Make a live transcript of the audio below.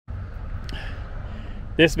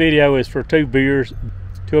This video is for two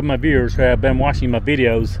of my viewers who have been watching my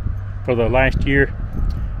videos for the last year.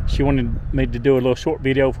 She wanted me to do a little short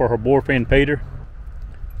video for her boyfriend Peter.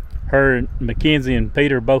 Her, MacKenzie, and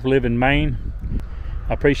Peter both live in Maine.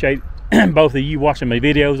 I appreciate both of you watching my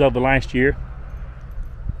videos over the last year.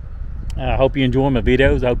 I hope you enjoy my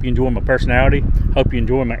videos. I hope you enjoy my personality. I hope you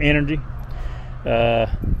enjoy my energy.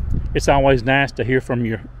 It's always nice to hear from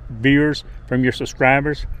your viewers, from your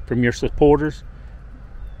subscribers, from your supporters.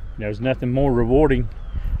 There's nothing more rewarding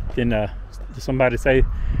than somebody say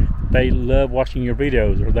they love watching your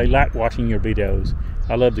videos or they like watching your videos.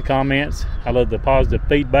 I love the comments. I love the positive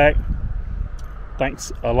feedback.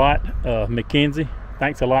 Thanks a lot, MacKenzie.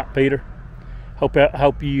 Thanks a lot, Peter.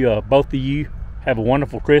 Hope you both of you have a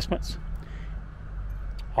wonderful Christmas.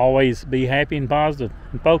 Always be happy and positive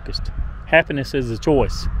and focused. Happiness is a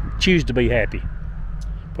choice. Choose to be happy.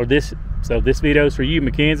 So this video is for you,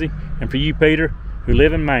 MacKenzie, and for you, Peter, who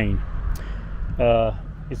live in Maine.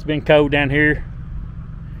 It's been cold down here.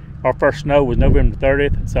 Our first snow was November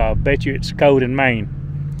 30th, so I bet you it's cold in Maine.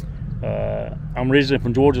 I'm originally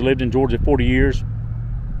from Georgia, lived in Georgia 40 years.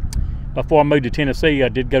 Before I moved to Tennessee, I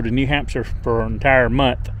did go to New Hampshire for an entire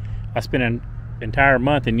month. I spent an entire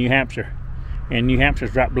month in New Hampshire, and New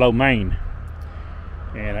Hampshire's right below Maine.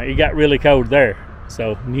 And it got really cold there.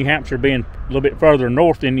 So New Hampshire being a little bit further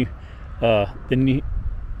north than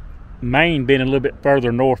Maine being a little bit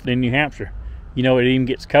further north than New Hampshire, you know, it even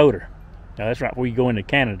gets colder. Now that's right before you go into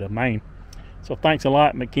Canada, Maine. So thanks a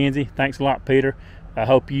lot, MacKenzie. Thanks a lot, Peter. I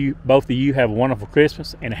hope both of you have a wonderful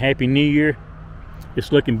Christmas and a happy New Year.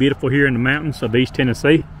 It's looking beautiful here in the mountains of East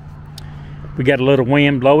Tennessee. We got a little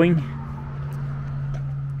wind blowing.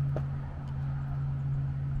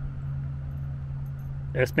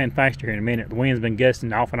 It's been faster here in a minute. The wind's been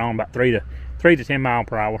gusting off and on about 3 to 10 miles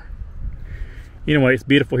per hour. Anyway, it's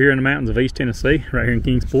beautiful here in the mountains of East Tennessee, right here in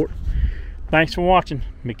Kingsport. Thanks for watching,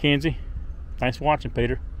 MacKenzie. Thanks for watching,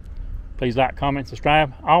 Peter. Please like, comment,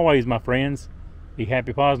 subscribe. Always, my friends, be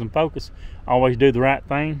happy, positive, and focused. Always do the right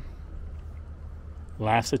thing.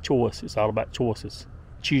 Life's a choice. It's all about choices.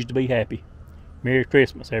 Choose to be happy. Merry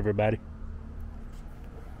Christmas, everybody.